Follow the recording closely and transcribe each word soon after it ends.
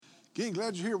Again,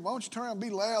 glad you're here. Why don't you turn around and be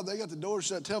loud? They got the door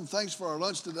shut. Tell them thanks for our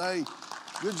lunch today.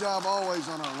 Good job always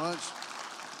on our lunch.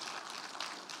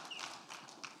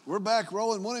 We're back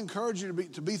rolling. I want to encourage you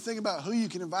to be thinking about who you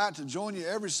can invite to join you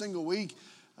every single week.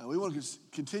 We want to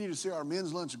continue to see our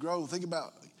men's lunch grow. Think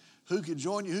about who can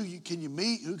join you, can you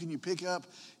meet, who can you pick up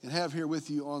and have here with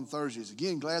you on Thursdays.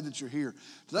 Again, glad that you're here.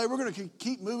 Today we're going to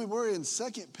keep moving. We're in 2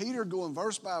 Peter going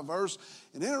verse by verse.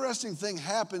 An interesting thing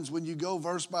happens when you go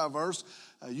verse by verse.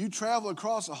 You travel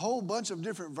across a whole bunch of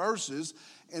different verses,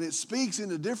 and it speaks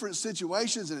into different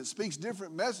situations, and it speaks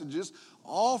different messages,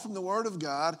 all from the Word of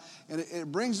God, and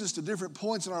it brings us to different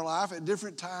points in our life at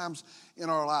different times in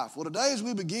our life. Well, today as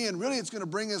we begin, really it's going to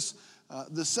bring us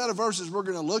the set of verses we're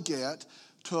going to look at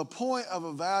to a point of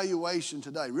evaluation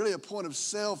today, really a point of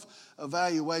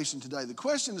self-evaluation today. The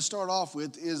question to start off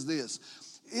with is this: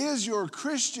 is your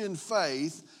Christian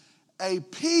faith a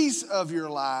piece of your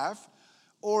life,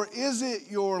 or is it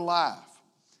your life?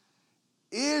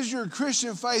 Is your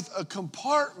Christian faith a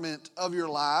compartment of your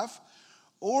life,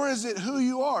 or is it who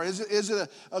you are? Is it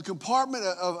a compartment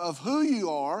of who you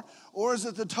are, or is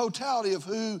it the totality of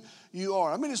who you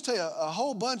are? Let me just tell you, a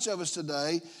whole bunch of us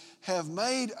today have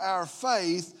made our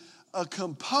faith a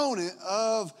component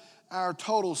of our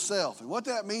total self. And what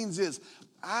that means is,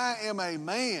 I am a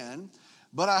man,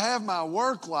 but I have my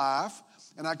work life,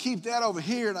 and I keep that over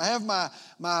here, and I have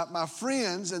my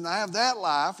friends, and I have that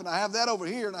life, and I have that over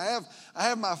here, and I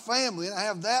have my family, and I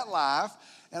have that life,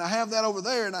 and I have that over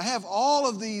there, and I have all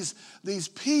of these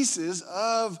pieces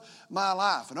of my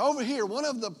life. And over here, one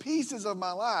of the pieces of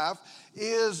my life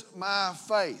is my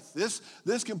faith.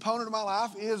 This component of my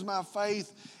life is my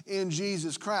faith in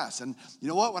Jesus Christ. And you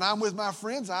know what? When I'm with my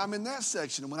friends, I'm in that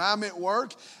section. And when I'm at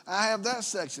work, I have that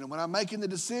section. And when I'm making the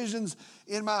decisions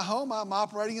in my home, I'm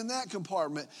operating in that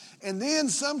compartment. And then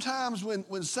sometimes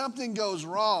when something goes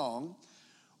wrong,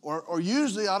 or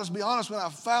usually, I'll just be honest, when I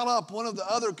foul up one of the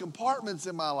other compartments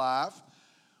in my life,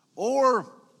 or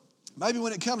maybe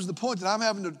when it comes to the point that I'm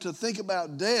having to think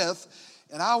about death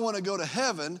and I want to go to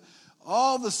heaven,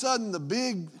 all of a sudden the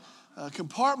big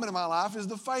compartment of my life is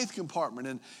the faith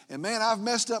compartment. And man, I've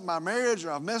messed up my marriage,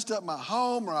 or I've messed up my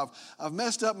home, or I've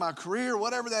messed up my career,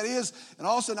 whatever that is. And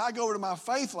all of a sudden I go over to my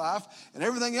faith life and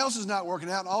everything else is not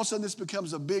working out. And all of a sudden this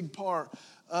becomes a big part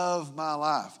of my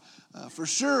life. For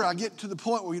sure, I get to the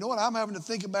point where, you know what, I'm having to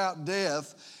think about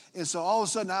death. And so all of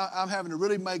a sudden, I'm having to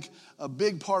really make a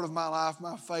big part of my life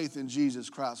my faith in Jesus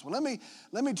Christ. Well,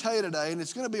 let me tell you today, and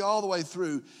it's going to be all the way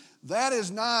through, that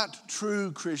is not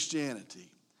true Christianity.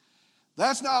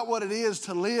 That's not what it is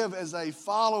to live as a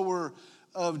follower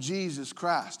of Jesus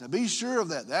Christ. Now, be sure of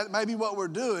that. That may be what we're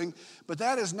doing, but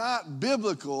that is not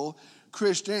biblical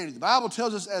Christianity. The Bible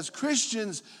tells us as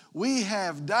Christians, we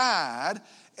have died,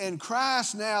 and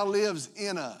Christ now lives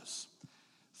in us.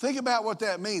 Think about what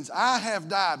that means. I have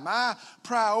died. My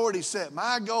priority set,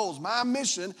 my goals, my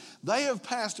mission, they have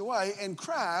passed away, and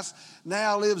Christ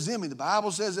now lives in me. The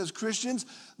Bible says as Christians,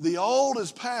 the old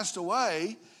has passed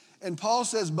away, and Paul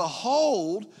says,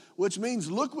 behold, which means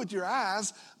look with your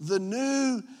eyes, the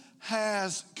new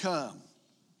has come.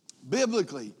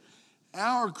 Biblically,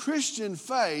 our Christian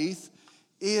faith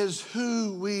is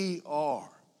who we are.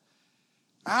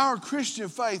 Our Christian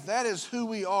faith, that is who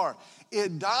we are.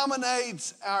 It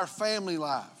dominates our family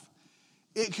life.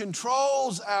 It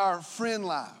controls our friend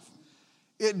life.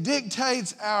 It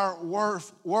dictates our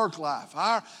work life.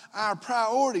 Our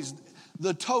priorities,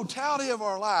 the totality of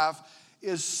our life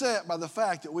is set by the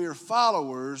fact that we are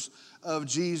followers of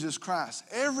Jesus Christ.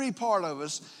 Every part of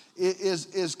us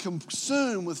is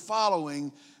consumed with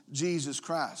following Jesus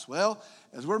Christ. Well,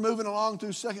 as we're moving along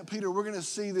through 2 Peter, we're going to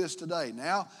see this today.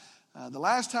 Now, the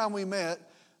last time we met,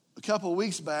 a couple of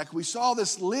weeks back, we saw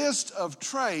this list of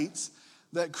traits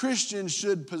that Christians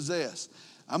should possess.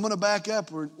 I'm going to back up.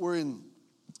 We're in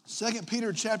 2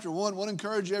 Peter chapter 1. I want to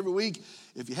encourage you every week,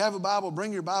 if you have a Bible,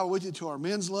 bring your Bible with you to our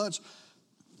men's lunch.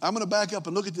 I'm going to back up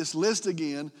and look at this list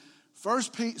again. 2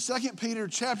 Peter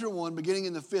chapter 1, beginning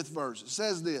in the 5th verse. It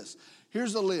says this.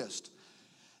 Here's the list.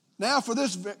 Now for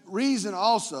this reason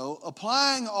also,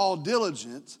 applying all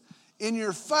diligence, in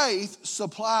your faith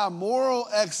supply moral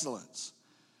excellence.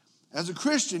 As a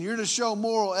Christian, you're to show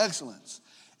moral excellence.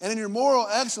 And in your moral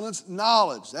excellence,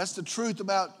 knowledge. That's the truth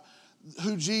about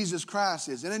who Jesus Christ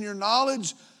is. And in your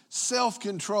knowledge,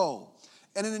 self-control.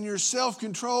 And in your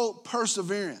self-control,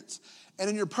 perseverance. And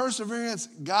in your perseverance,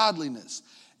 godliness.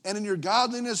 And in your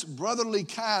godliness, brotherly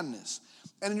kindness.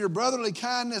 And in your brotherly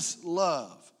kindness,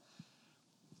 love.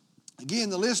 Again,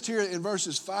 the list here in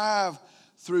verses 5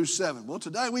 through 7. Well,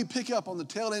 today we pick up on the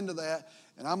tail end of that,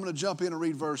 and I'm going to jump in and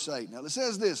read verse 8. Now, it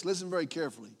says this. Listen very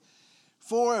carefully.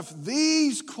 For if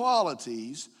these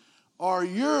qualities are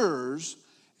yours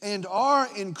and are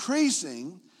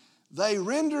increasing, they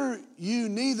render you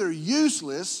neither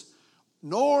useless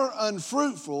nor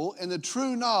unfruitful in the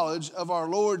true knowledge of our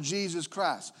Lord Jesus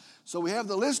Christ. So we have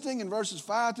the listing in verses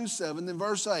 5 through 7, then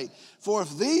verse 8. For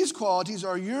if these qualities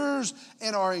are yours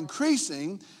and are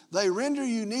increasing, they render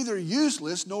you neither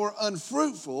useless nor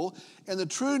unfruitful in the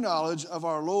true knowledge of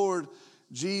our Lord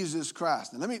Jesus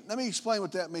Christ. Now let me explain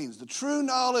what that means. The true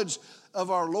knowledge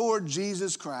of our Lord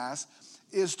Jesus Christ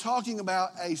is talking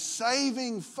about a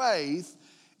saving faith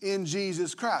in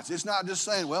Jesus Christ. It's not just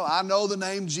saying, well, I know the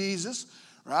name Jesus,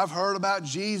 or I've heard about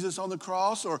Jesus on the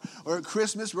cross, or at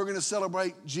Christmas we're going to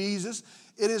celebrate Jesus.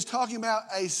 It is talking about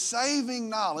a saving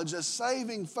knowledge, a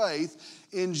saving faith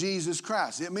in Jesus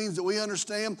Christ. It means that we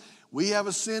understand we have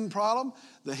a sin problem,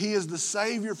 that He is the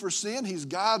Savior for sin. He's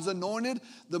God's anointed,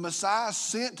 the Messiah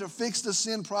sent to fix the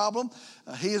sin problem.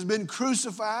 He has been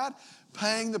crucified,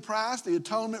 paying the price, the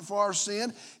atonement for our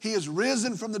sin. He is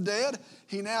risen from the dead.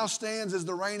 He now stands as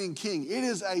the reigning King. It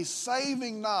is a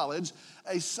saving knowledge,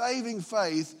 a saving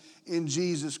faith in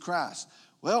Jesus Christ.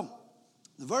 Well,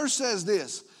 the verse says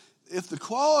this: if the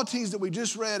qualities that we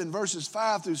just read in verses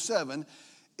 5 through 7,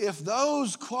 if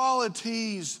those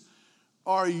qualities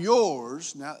are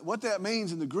yours, now what that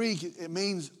means in the Greek, it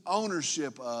means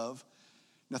ownership of.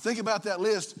 Now think about that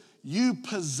list. You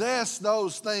possess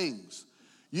those things.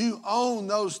 You own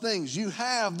those things. You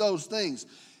have those things.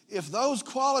 If those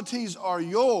qualities are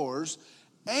yours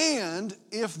and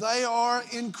if they are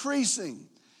increasing,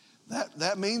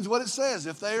 that means what it says.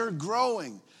 If they are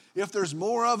growing, if there's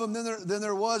more of them than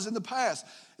there was in the past.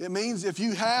 It means if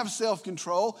you have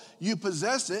self-control, you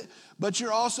possess it, but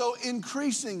you're also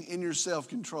increasing in your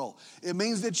self-control. It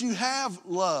means that you have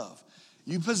love.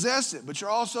 You possess it, but you're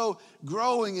also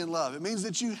growing in love. It means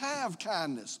that you have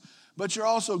kindness, but you're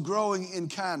also growing in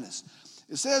kindness.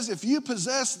 It says if you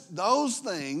possess those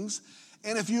things,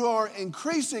 and if you are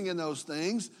increasing in those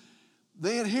things,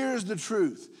 then here's the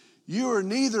truth. You are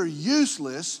neither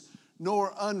useless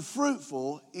nor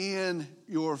unfruitful in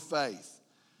your faith.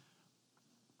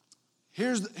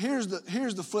 Here's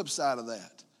the flip side of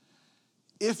that.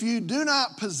 If you do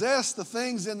not possess the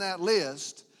things in that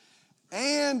list,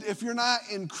 and if you're not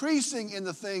increasing in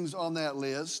the things on that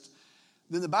list,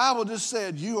 then the Bible just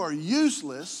said you are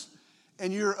useless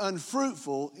and you're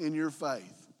unfruitful in your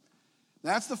faith.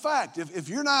 That's the fact. If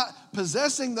you're not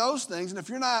possessing those things and if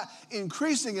you're not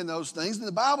increasing in those things, then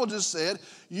the Bible just said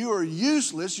you are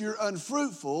useless, you're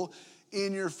unfruitful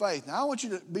in your faith. Now I want you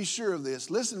to be sure of this.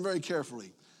 Listen very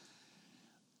carefully.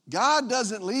 God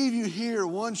doesn't leave you here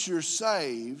once you're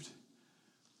saved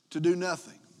to do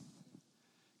nothing.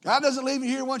 God doesn't leave you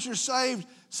here once you're saved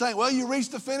saying, well, you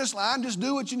reached the finish line, just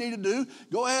do what you need to do.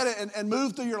 Go ahead and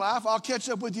move through your life. I'll catch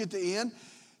up with you at the end.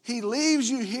 He leaves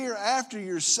you here after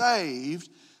you're saved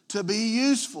to be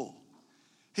useful.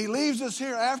 He leaves us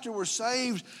here after we're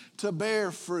saved to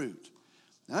bear fruit.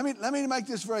 Now, let me make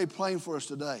this very plain for us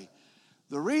today.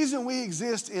 The reason we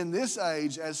exist in this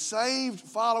age as saved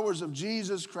followers of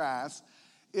Jesus Christ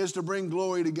is to bring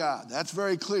glory to God. That's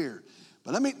very clear.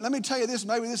 But let me tell you this,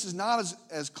 maybe this is not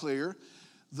as clear.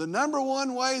 The number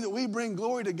one way that we bring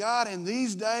glory to God in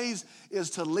these days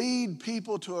is to lead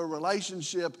people to a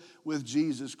relationship with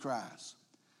Jesus Christ.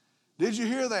 Did you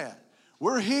hear that?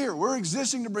 We're here. We're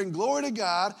existing to bring glory to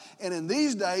God. And in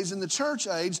these days, in the church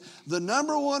age, the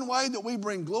number one way that we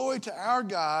bring glory to our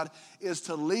God is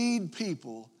to lead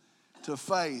people to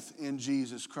faith in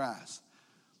Jesus Christ.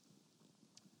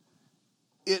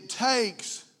 It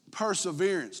takes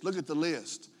perseverance. Look at the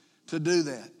list to do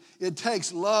that. It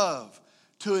takes love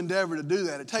to endeavor to do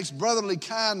that. It takes brotherly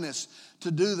kindness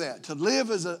to do that. To live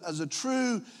as a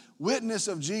true witness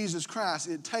of Jesus Christ,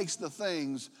 it takes the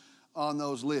things on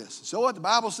those lists. So what the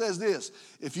Bible says this: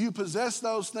 if you possess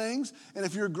those things and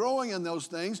if you're growing in those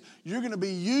things, you're going to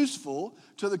be useful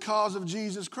to the cause of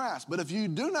Jesus Christ. But if you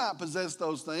do not possess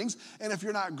those things and if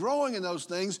you're not growing in those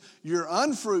things, you're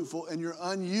unfruitful and you're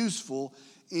unuseful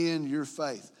in your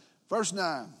faith. Verse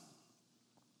 9.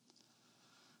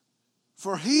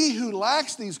 For he who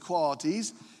lacks these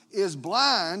qualities is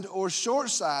blind or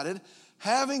short-sighted,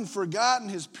 having forgotten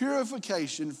his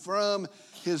purification from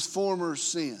his former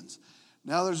sins.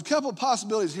 Now there's a couple of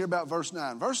possibilities here about verse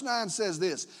 9. Verse 9 says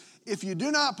this: if you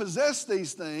do not possess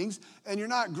these things and you're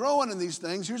not growing in these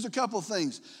things, here's a couple of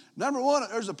things. Number one,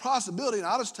 there's a possibility, and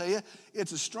I'll just tell you,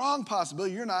 it's a strong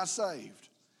possibility you're not saved.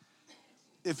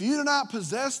 If you do not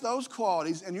possess those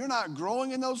qualities and you're not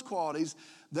growing in those qualities,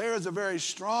 there is a very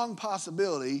strong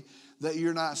possibility that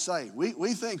you're not saved.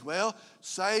 We think, well,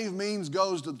 saved means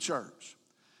goes to the church.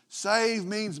 Save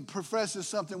means professes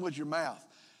something with your mouth.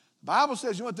 The Bible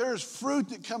says, you know what, there's fruit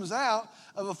that comes out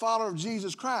of a follower of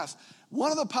Jesus Christ.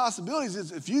 One of the possibilities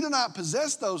is if you do not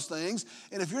possess those things,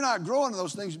 and if you're not growing in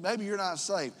those things, maybe you're not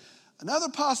saved. Another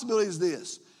possibility is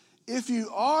this. If you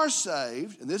are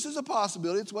saved, and this is a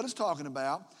possibility, it's what it's talking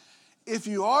about. If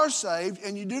you are saved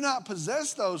and you do not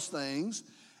possess those things,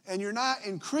 and you're not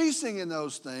increasing in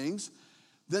those things,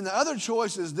 then the other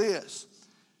choice is this.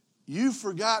 You've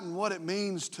forgotten what it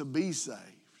means to be saved.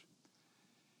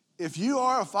 If you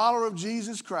are a follower of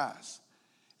Jesus Christ,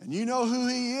 and you know who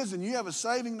He is, and you have a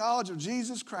saving knowledge of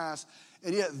Jesus Christ,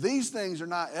 and yet these things are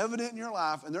not evident in your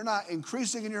life, and they're not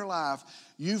increasing in your life,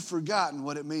 you've forgotten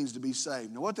what it means to be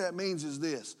saved. Now, what that means is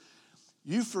this.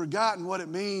 You've forgotten what it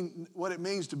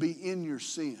means to be in your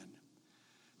sin,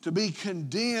 to be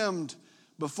condemned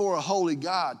before a holy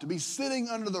God, to be sitting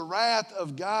under the wrath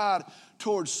of God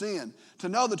towards sin, to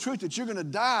know the truth that you're going to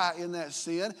die in that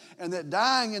sin, and that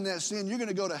dying in that sin, you're going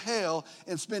to go to hell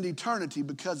and spend eternity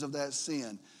because of that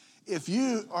sin. If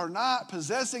you are not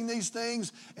possessing these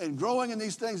things and growing in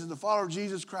these things as a follower of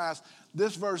Jesus Christ,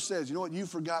 this verse says, you know what, you've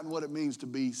forgotten what it means to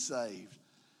be saved.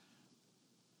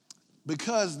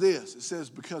 It says,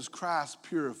 because Christ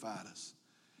purified us.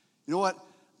 You know what,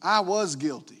 I was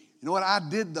guilty. You know what, I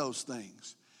did those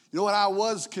things. You know what, I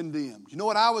was condemned. You know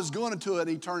what, I was going into an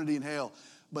eternity in hell.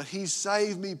 But He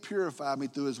saved me, purified me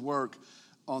through His work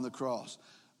on the cross.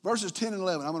 Verses 10 and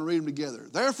 11, I'm going to read them together.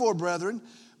 Therefore, brethren,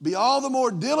 be all the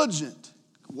more diligent,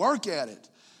 work at it,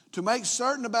 to make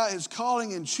certain about His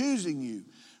calling and choosing you.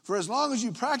 For as long as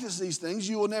you practice these things,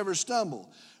 you will never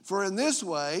stumble. For in this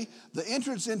way, the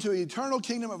entrance into the eternal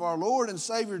kingdom of our Lord and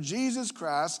Savior Jesus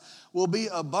Christ will be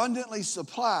abundantly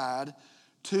supplied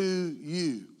to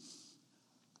you.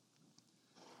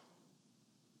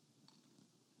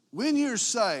 When you're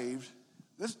saved,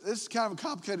 this is kind of a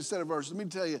complicated set of verses. Let me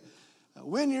tell you,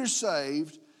 when you're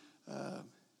saved,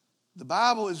 the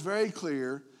Bible is very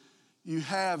clear, you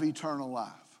have eternal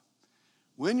life.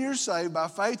 When you're saved by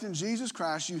faith in Jesus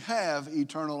Christ, you have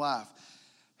eternal life.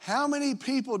 How many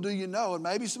people do you know, and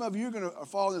maybe some of you are going to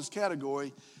fall in this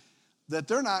category, that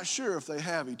they're not sure if they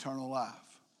have eternal life?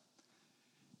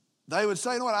 They would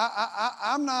say, you know what,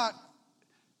 I'm not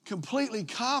completely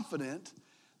confident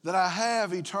that I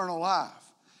have eternal life.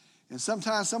 And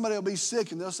sometimes somebody will be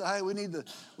sick and they'll say, hey, we need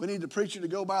the preacher to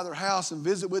go by their house and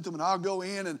visit with them, and I'll go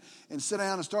in and sit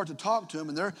down and start to talk to them.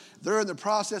 And they're in the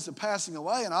process of passing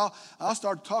away, and I'll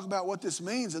start to talk about what this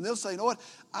means. And they'll say, you know what,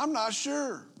 I'm not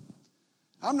sure.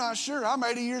 I'm not sure. I'm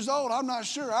 80 years old. I'm not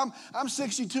sure. I'm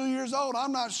 62 years old.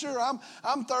 I'm not sure.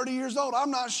 I'm 30 years old.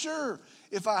 I'm not sure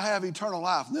if I have eternal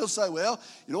life. And they'll say, well,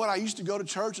 you know what, I used to go to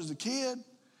church as a kid.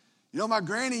 You know, my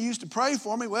granny used to pray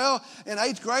for me. Well, in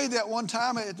 8th grade that one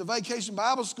time at the Vacation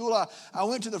Bible School, I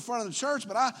went to the front of the church,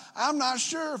 but I'm not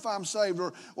sure if I'm saved.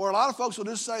 Or a lot of folks will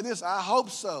just say this, I hope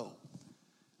so.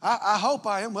 I hope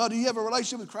I am. Well, do you have a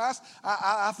relationship with Christ?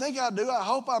 I think I do. I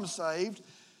hope I'm saved.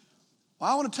 Well,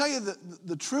 I want to tell you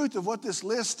the truth of what this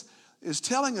list is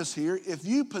telling us here. If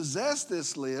you possess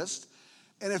this list,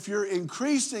 and if you're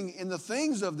increasing in the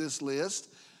things of this list,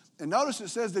 and notice it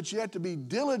says that you have to be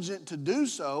diligent to do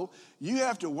so. You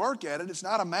have to work at it. It's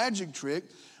not a magic trick.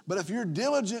 But if you're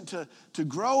diligent to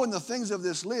grow in the things of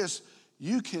this list,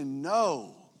 you can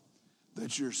know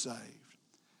that you're saved.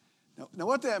 Now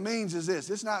what that means is this.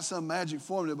 It's not some magic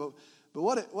formula, but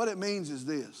what it means is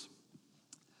this.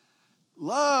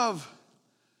 Love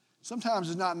sometimes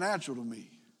is not natural to me.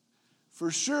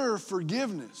 For sure,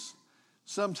 forgiveness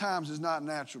sometimes is not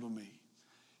natural to me.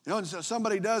 You know, and so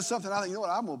somebody does something, I think, you know what,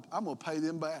 I'm going to pay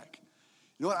them back.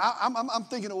 You know what, I'm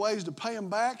thinking of ways to pay them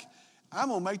back. I'm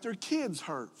going to make their kids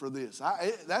hurt for this.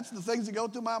 That's the things that go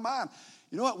through my mind.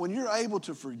 You know what, when you're able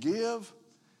to forgive,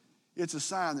 it's a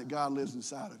sign that God lives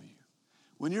inside of you.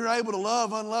 When you're able to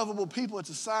love unlovable people,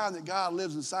 it's a sign that God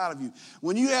lives inside of you.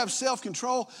 When you have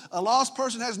self-control, a lost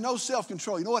person has no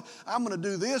self-control. You know what? I'm going to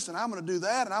do this, and I'm going to do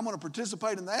that, and I'm going to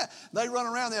participate in that. They run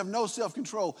around, they have no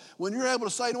self-control. When you're able to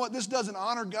say, you know what, this doesn't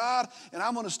honor God, and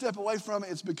I'm going to step away from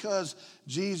it, it's because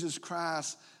Jesus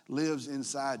Christ lives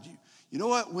inside you. You know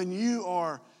what? When you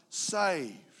are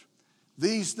saved,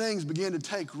 these things begin to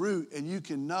take root, and you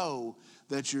can know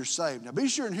that you're saved. Now, be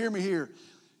sure and hear me here.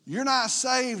 You're not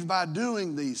saved by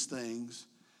doing these things,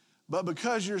 but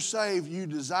because you're saved, you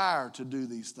desire to do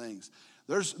these things.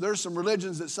 There's some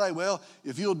religions that say, well,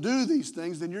 if you'll do these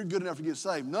things, then you're good enough to get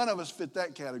saved. None of us fit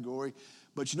that category.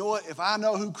 But you know what? If I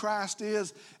know who Christ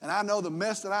is, and I know the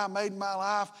mess that I made in my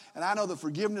life, and I know the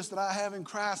forgiveness that I have in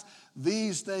Christ,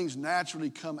 these things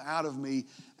naturally come out of me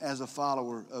as a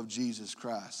follower of Jesus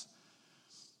Christ.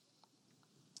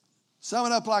 Sum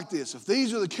it up like this. If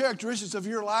these are the characteristics of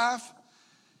your life,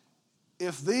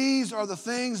 if these are the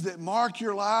things that mark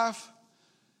your life,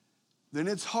 then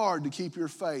it's hard to keep your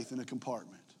faith in a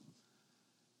compartment.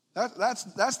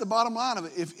 That's the bottom line of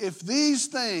it. If these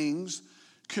things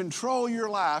control your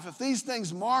life, if these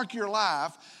things mark your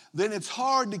life, then it's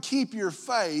hard to keep your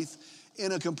faith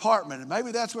in a compartment. And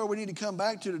maybe that's where we need to come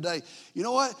back to today. You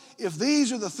know what? If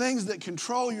these are the things that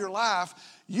control your life,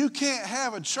 you can't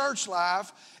have a church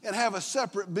life and have a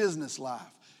separate business life.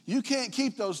 You can't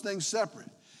keep those things separate.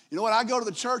 You know what? I go to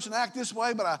the church and act this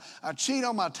way, but I cheat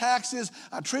on my taxes.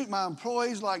 I treat my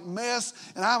employees like mess,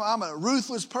 and I'm a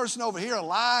ruthless person over here, a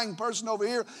lying person over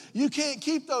here. You can't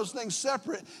keep those things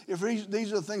separate if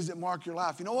these are the things that mark your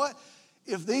life. You know what?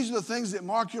 If these are the things that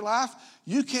mark your life,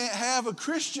 you can't have a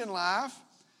Christian life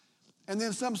and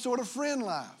then some sort of friend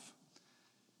life.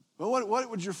 Well, what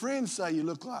would your friends say you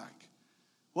look like?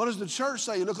 What does the church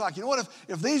say you look like? You know what?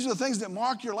 If these are the things that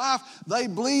mark your life, they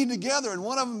bleed together and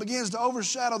one of them begins to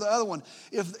overshadow the other one.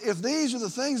 If these are the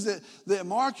things that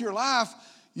mark your life,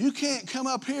 you can't come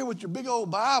up here with your big old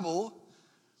Bible,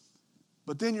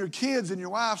 but then your kids and your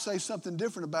wife say something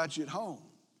different about you at home.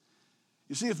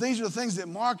 You see, if these are the things that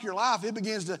mark your life, it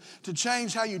begins to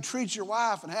change how you treat your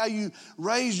wife and how you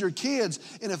raise your kids.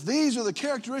 And if these are the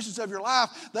characteristics of your life,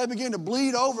 they begin to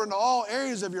bleed over into all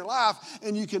areas of your life,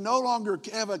 and you can no longer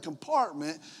have a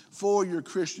compartment for your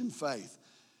Christian faith.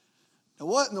 Now,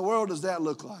 what in the world does that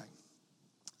look like?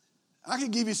 I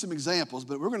could give you some examples,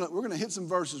 but we're gonna hit some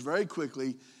verses very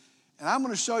quickly, and I'm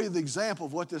going to show you the example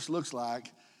of what this looks like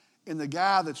in the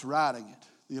guy that's writing it.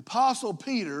 The Apostle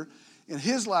Peter. In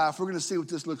his life, we're going to see what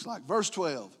this looks like. Verse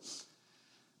 12.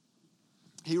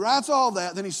 He writes all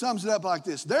that, then he sums it up like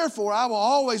this. Therefore, I will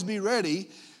always be ready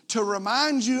to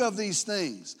remind you of these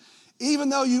things, even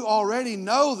though you already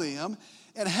know them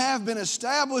and have been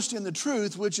established in the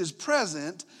truth which is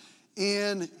present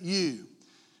in you.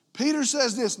 Peter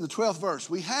says this in the 12th verse.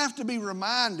 We have to be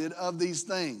reminded of these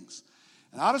things.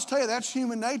 And I'll just tell you, that's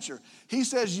human nature. He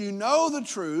says you know the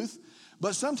truth,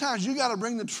 but sometimes you got to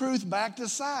bring the truth back to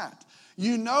sight.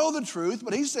 You know the truth,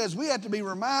 but he says we have to be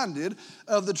reminded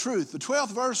of the truth. The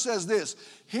 12th verse says this.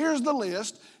 Here's the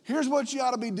list. Here's what you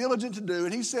ought to be diligent to do.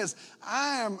 And he says,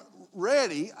 I am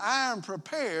ready, I am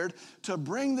prepared to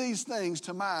bring these things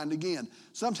to mind again.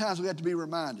 Sometimes we have to be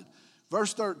reminded.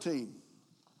 Verse 13.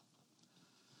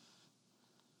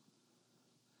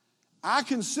 I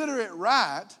consider it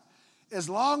right, as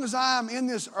long as I am in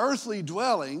this earthly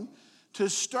dwelling, to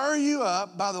stir you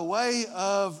up by the way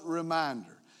of reminder.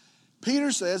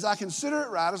 Peter says, I consider it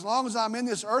right, as long as I'm in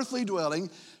this earthly dwelling,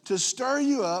 to stir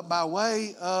you up by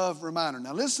way of reminder.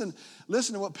 Now listen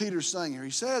to what Peter's saying here.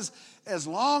 He says, as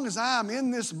long as I'm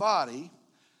in this body,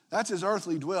 that's his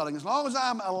earthly dwelling, as long as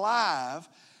I'm alive,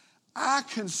 I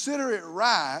consider it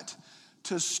right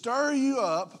to stir you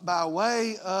up by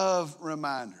way of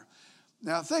reminder.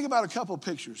 Now think about a couple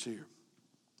pictures here.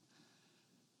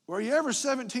 Were you ever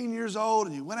 17 years old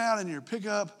and you went out in your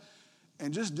pickup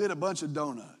and just did a bunch of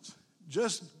donuts?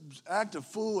 Just act a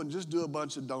fool and just do a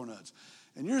bunch of donuts.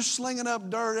 And you're slinging up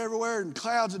dirt everywhere and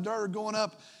clouds of dirt are going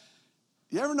up.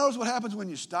 You ever notice what happens when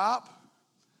you stop?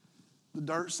 The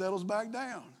dirt settles back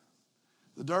down.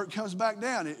 The dirt comes back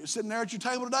down. You're sitting there at your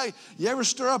table today. You ever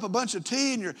stir up a bunch of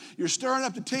tea and you're stirring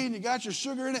up the tea and you got your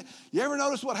sugar in it? You ever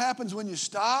notice what happens when you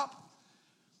stop?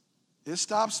 It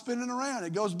stops spinning around.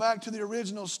 It goes back to the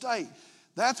original state.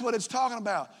 That's what it's talking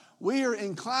about. We are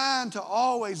inclined to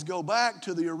always go back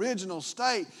to the original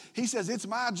state. He says, it's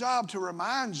my job to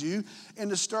remind you and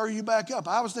to stir you back up.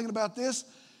 I was thinking about this.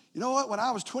 You know what? When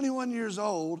I was 21 years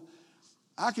old,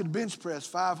 I could bench press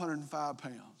 505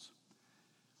 pounds.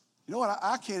 You know what?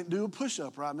 I can't do a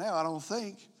push-up right now, I don't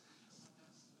think.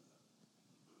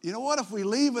 You know what? If we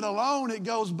leave it alone, it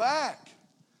goes back.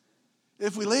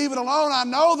 If we leave it alone, I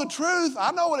know the truth.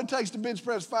 I know what it takes to bench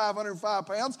press 505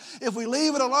 pounds. If we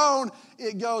leave it alone,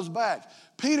 it goes back.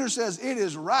 Peter says, it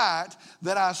is right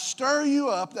that I stir you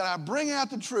up, that I bring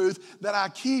out the truth, that I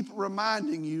keep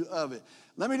reminding you of it.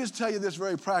 Let me just tell you this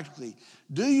very practically.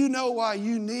 Do you know why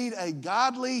you need a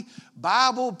godly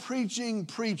Bible preaching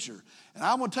preacher? And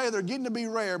I'm going to tell you, they're getting to be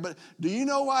rare, but do you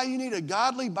know why you need a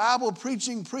godly Bible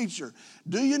preaching preacher?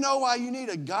 Do you know why you need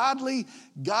a godly,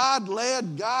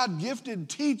 God-led, God-gifted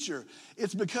teacher?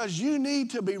 It's because you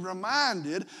need to be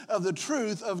reminded of the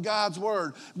truth of God's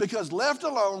Word. Because left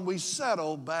alone, we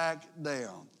settle back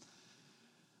down.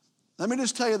 Let me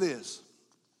just tell you this.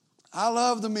 I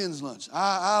love the men's lunch.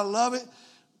 I love it.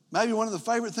 Maybe one of the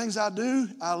favorite things I do,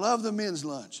 I love the men's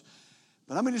lunch.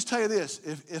 But let me just tell you this.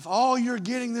 If all you're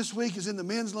getting this week is in the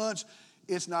men's lunch,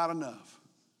 it's not enough.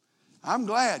 I'm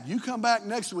glad you come back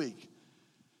next week.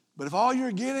 But if all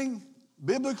you're getting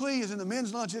biblically is in the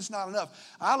men's lunch, it's not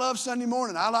enough. I love Sunday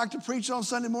morning. I like to preach on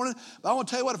Sunday morning. But I want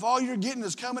to tell you what, if all you're getting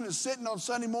is coming and sitting on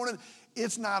Sunday morning,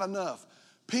 it's not enough.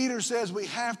 Peter says we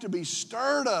have to be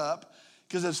stirred up,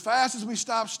 because as fast as we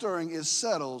stop stirring, it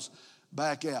settles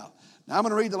back out. Now I'm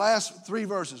going to read the last three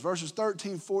verses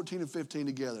 13, 14, and 15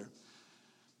 together.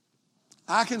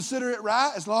 I consider it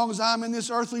right, as long as I'm in this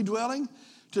earthly dwelling,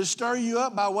 to stir you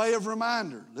up by way of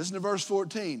reminder. Listen to verse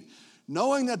 14.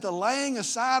 Knowing that the laying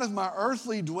aside of my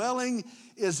earthly dwelling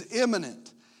is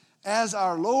imminent, as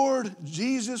our Lord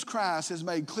Jesus Christ has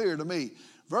made clear to me.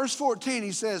 Verse 14,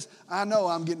 he says, I know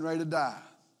I'm getting ready to die.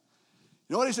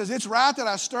 You know what he says? It's right that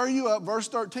I stir you up. Verse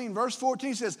 13. Verse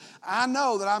 14 says, I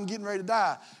know that I'm getting ready to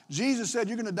die. Jesus said,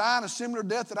 you're going to die in a similar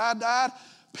death that I died.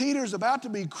 Peter's about to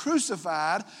be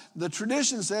crucified. The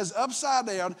tradition says upside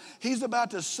down. He's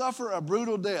about to suffer a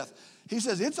brutal death. He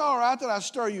says, it's all right that I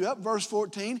stir you up, verse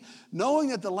 14, knowing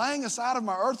that the laying aside of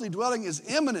my earthly dwelling is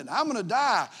imminent. I'm going to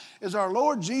die, as our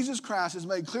Lord Jesus Christ has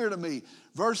made clear to me.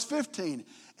 Verse 15,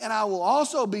 and I will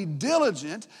also be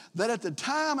diligent that at the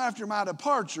time after my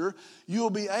departure, you will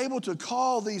be able to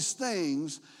call these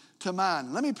things to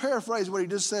mind. Let me paraphrase what he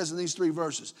just says in these three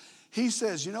verses. He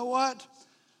says, you know what?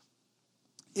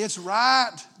 It's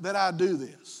right that I do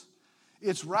this.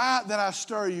 It's right that I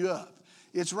stir you up.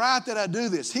 It's right that I do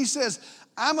this. He says,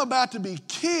 I'm about to be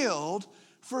killed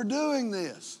for doing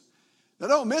this. Now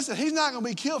don't miss it. He's not going to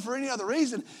be killed for any other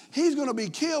reason. He's going to be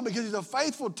killed because he's a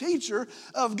faithful teacher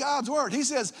of God's word. He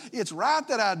says, it's right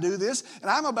that I do this, and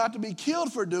I'm about to be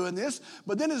killed for doing this.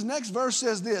 But then his next verse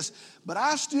says this, but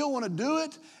I still want to do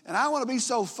it, and I want to be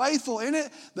so faithful in it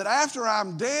that after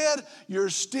I'm dead, you're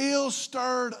still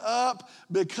stirred up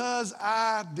because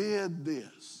I did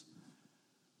this.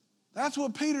 That's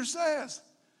what Peter says.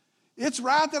 It's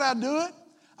right that I do it.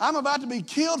 I'm about to be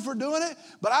killed for doing it,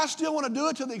 but I still want to do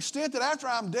it to the extent that after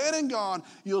I'm dead and gone,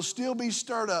 you'll still be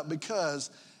stirred up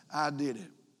because I did it.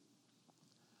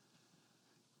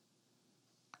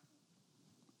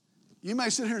 You may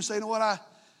sit here and say, you know what, I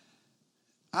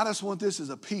just want this as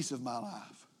a piece of my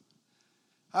life.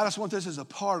 I just want this as a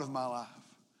part of my life.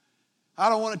 I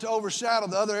don't want it to overshadow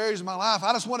the other areas of my life.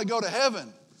 I just want to go to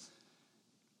heaven.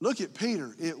 Look at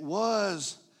Peter. It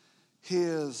was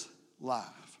his life.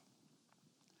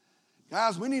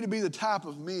 Guys, we need to be the type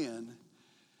of men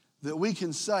that we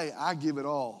can say, I give it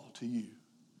all to you,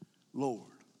 Lord.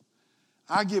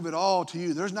 I give it all to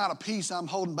you. There's not a piece I'm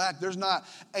holding back. There's not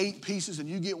 8 pieces and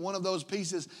you get one of those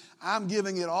pieces. I'm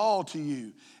giving it all to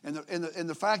you. And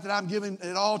the fact that I'm giving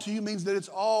it all to you means that it's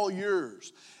all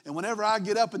yours. And whenever I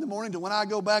get up in the morning to when I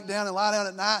go back down and lie down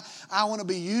at night, I want to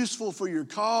be useful for your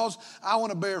cause. I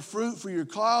want to bear fruit for your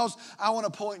cause. I want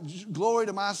to point glory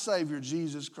to my Savior,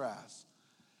 Jesus Christ.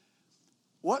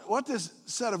 What this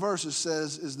set of verses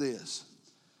says is this.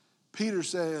 Peter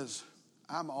says,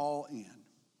 I'm all in.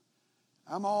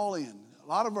 I'm all in. A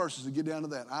lot of verses to get down to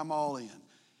that. I'm all in.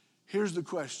 Here's the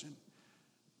question.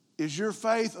 Is your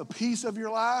faith a piece of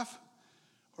your life?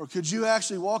 Or could you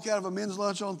actually walk out of a men's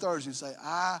lunch on Thursday and say,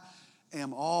 I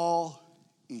am all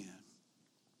in?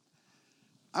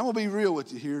 I'm going to be real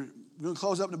with you here. We're going to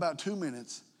close up in about 2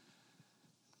 minutes.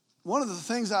 One of the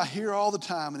things I hear all the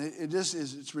time, and it just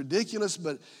is, it's ridiculous,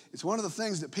 but it's one of the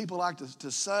things that people like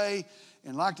to say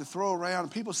and like to throw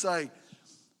around. People say,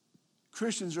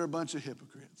 Christians are a bunch of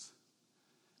hypocrites.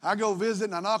 I go visit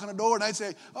and I knock on the door and they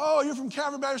say, oh, you're from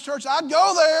Calvary Baptist Church. I'd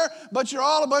go there, but you're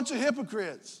all a bunch of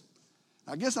hypocrites.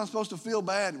 I guess I'm supposed to feel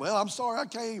bad. Well, I'm sorry I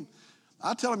came.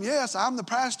 I tell them, yes, I'm the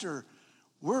pastor.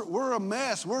 We're a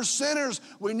mess. We're sinners.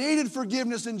 We needed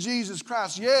forgiveness in Jesus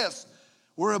Christ. Yes,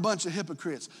 we're a bunch of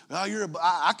hypocrites. Well,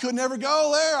 I could never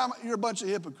go there. You're a bunch of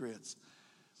hypocrites.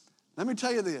 Let me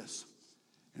tell you this,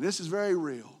 and this is very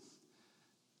real.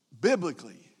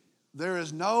 Biblically, there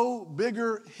is no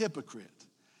bigger hypocrite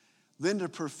than to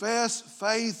profess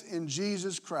faith in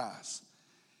Jesus Christ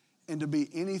and to be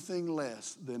anything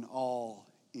less than all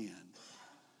in.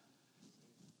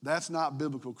 That's not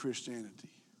biblical Christianity.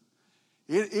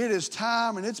 It is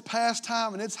time, and it's past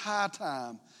time, and it's high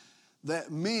time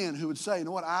that men who would say, you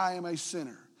know what, I am a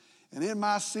sinner. And in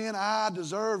my sin, I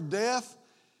deserve death.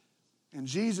 And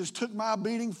Jesus took my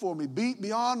beating for me, beat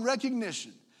beyond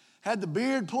recognition. Had the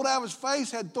beard pulled out of his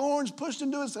face, had thorns pushed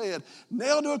into his head,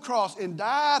 nailed to a cross, and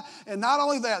died. And not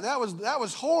only that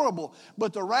was horrible,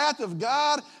 but the wrath of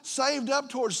God saved up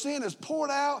towards sin is poured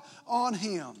out on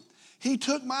him. He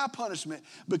took my punishment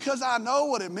because I know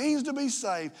what it means to be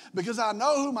saved, because I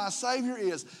know who my Savior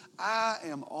is. I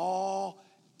am all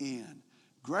in.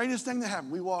 Greatest thing that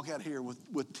happened, we walk out here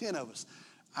with 10 of us.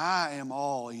 I am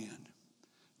all in.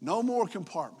 No more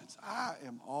compartments. I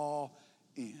am all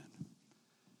in. end.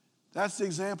 That's the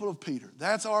example of Peter.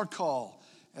 That's our call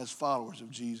as followers of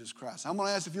Jesus Christ. I'm going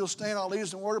to ask if you'll stand. I'll lead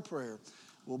us in a word of prayer.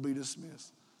 We'll be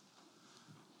dismissed.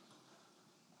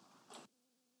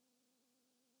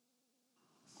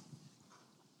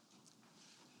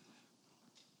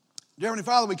 Dear Heavenly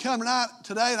Father, we come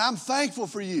today, and I'm thankful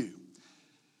for you.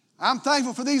 I'm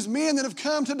thankful for these men that have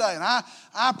come today. And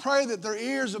I pray that their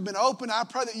ears have been opened. I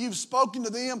pray that you've spoken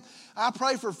to them. I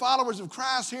pray for followers of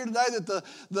Christ here today that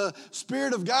the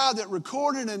Spirit of God that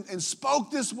recorded and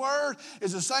spoke this word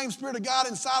is the same Spirit of God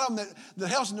inside of them that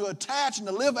helps them to attach and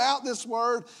to live out this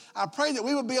word. I pray that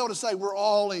we would be able to say we're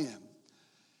all in.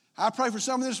 I pray for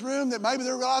some in this room that maybe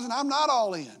they're realizing I'm not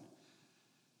all in.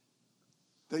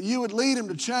 That you would lead them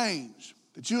to change.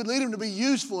 That you would lead them to be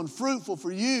useful and fruitful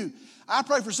for you. I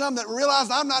pray for some that realize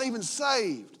I'm not even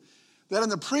saved. That in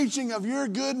the preaching of your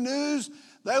good news,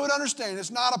 they would understand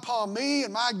it's not upon me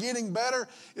and my getting better.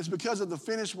 It's because of the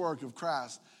finished work of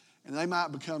Christ. And they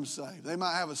might become saved. They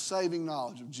might have a saving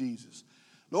knowledge of Jesus.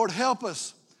 Lord, help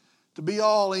us to be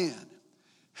all in.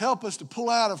 Help us to pull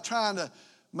out of trying to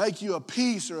make you a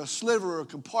piece or a sliver or a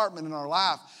compartment in our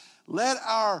life. Let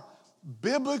our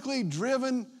biblically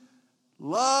driven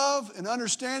love and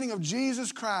understanding of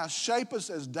Jesus Christ shape us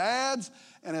as dads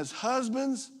and as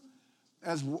husbands,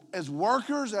 as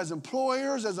workers, as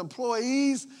employers, as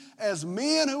employees, as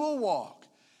men who will walk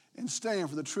and stand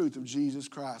for the truth of Jesus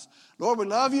Christ. Lord, we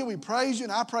love you, we praise you,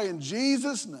 and I pray in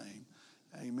Jesus' name,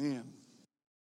 amen.